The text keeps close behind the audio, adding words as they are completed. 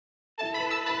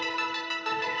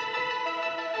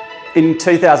In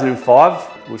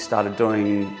 2005, we started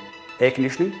doing air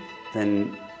conditioning.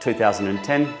 Then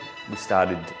 2010, we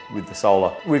started with the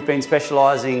solar. We've been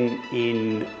specialising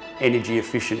in energy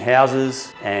efficient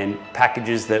houses and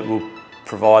packages that will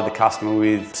provide the customer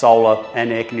with solar and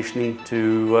air conditioning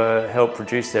to help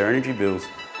reduce their energy bills.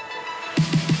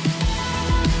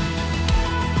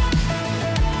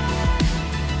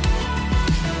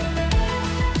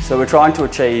 So we're trying to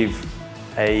achieve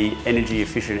an energy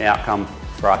efficient outcome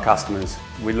for our customers.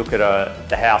 We look at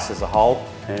the house as a whole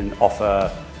and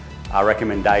offer our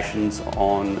recommendations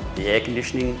on the air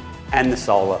conditioning and the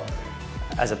solar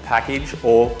as a package,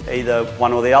 or either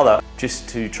one or the other, just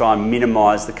to try and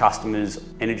minimise the customer's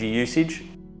energy usage.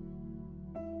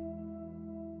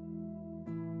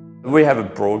 We have a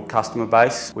broad customer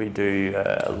base. We do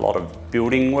a lot of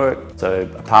building work, so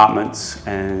apartments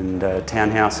and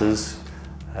townhouses,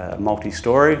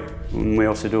 multi-storey. And we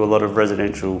also do a lot of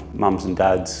residential mums and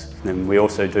dads. And we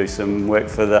also do some work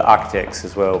for the architects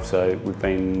as well. So we've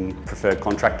been preferred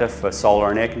contractor for solar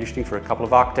and air conditioning for a couple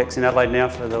of architects in Adelaide now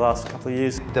for the last couple of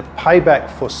years. The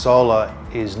payback for solar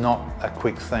is not a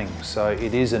quick thing. So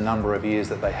it is a number of years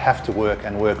that they have to work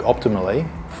and work optimally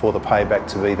for the payback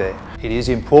to be there. It is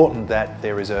important that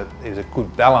there is a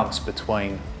good balance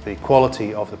between the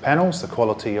quality of the panels, the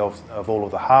quality of all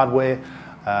of the hardware,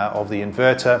 of the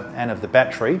inverter and of the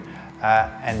battery,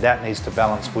 and that needs to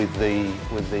balance with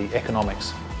the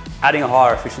economics. Adding a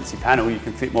higher efficiency panel, you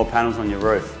can fit more panels on your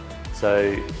roof.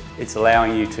 So it's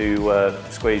allowing you to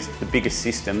squeeze the biggest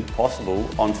system possible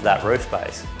onto that roof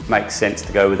space. It makes sense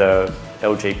to go with a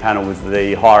LG panel with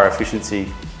the higher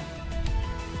efficiency.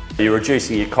 You're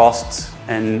reducing your costs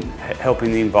and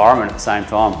helping the environment at the same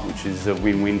time, which is a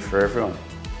win-win for everyone.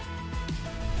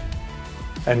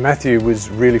 And Matthew was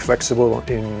really flexible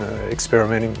in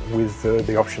experimenting with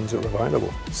the options that were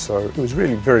available. So it was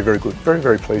really very, very good. Very,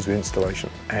 very pleased with the installation.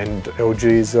 And LG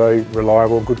is a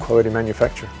reliable, good quality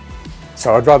manufacturer.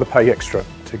 So I'd rather pay extra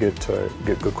to get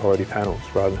good quality panels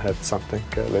rather than have something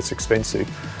less expensive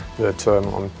that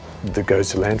goes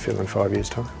to landfill in 5 years'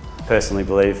 time. I personally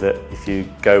believe that if you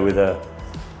go with a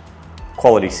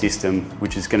quality system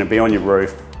which is going to be on your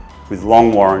roof with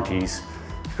long warranties,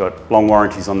 you've got long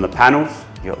warranties on the panels,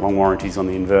 you've got long warranties on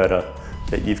the inverter,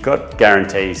 that you've got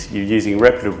guarantees. You're using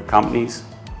reputable companies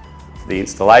for the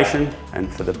installation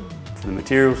and for the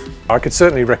materials. I could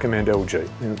certainly recommend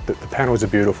LG. The panels are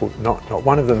beautiful. Not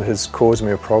one of them has caused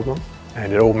me a problem,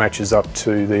 and it all matches up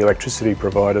to the electricity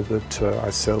provider that I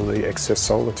sell the excess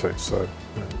solar to, so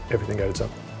everything adds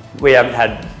up. We haven't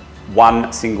had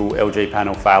one single LG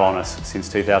panel fail on us since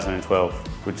 2012,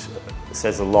 which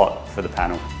says a lot for the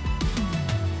panel.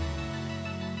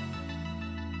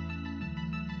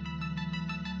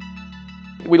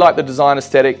 We like the design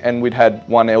aesthetic, and we'd had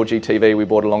one LG TV we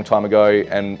bought a long time ago,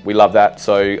 and we love that.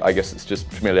 So I guess it's just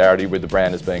familiarity with the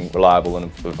brand as being reliable and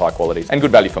of high quality, and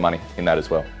good value for money in that as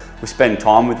well. We spend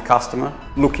time with the customer,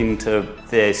 look into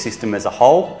their system as a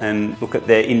whole and look at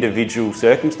their individual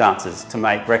circumstances to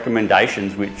make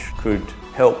recommendations which could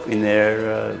help in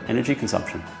their energy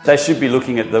consumption. They should be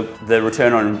looking at the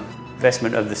return on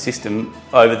investment of the system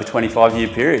over the 25-year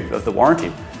period of the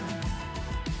warranty.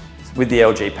 With the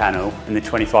LG panel and the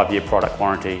 25-year product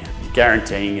warranty, you're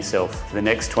guaranteeing yourself for the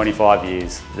next 25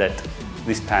 years that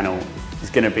this panel is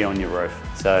going to be on your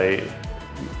roof. So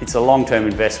it's a long-term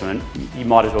investment. You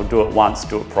might as well do it once,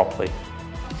 do it properly.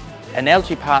 An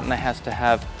LG partner has to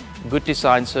have good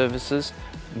design services,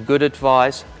 good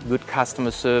advice, good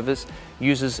customer service,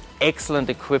 uses excellent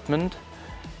equipment,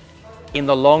 in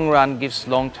the long run gives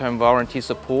long-term warranty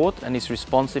support and is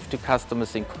responsive to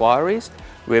customers' inquiries.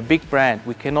 We're a big brand.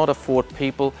 We cannot afford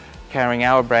people carrying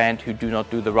our brand who do not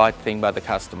do the right thing by the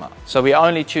customer. So we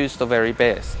only choose the very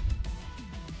best.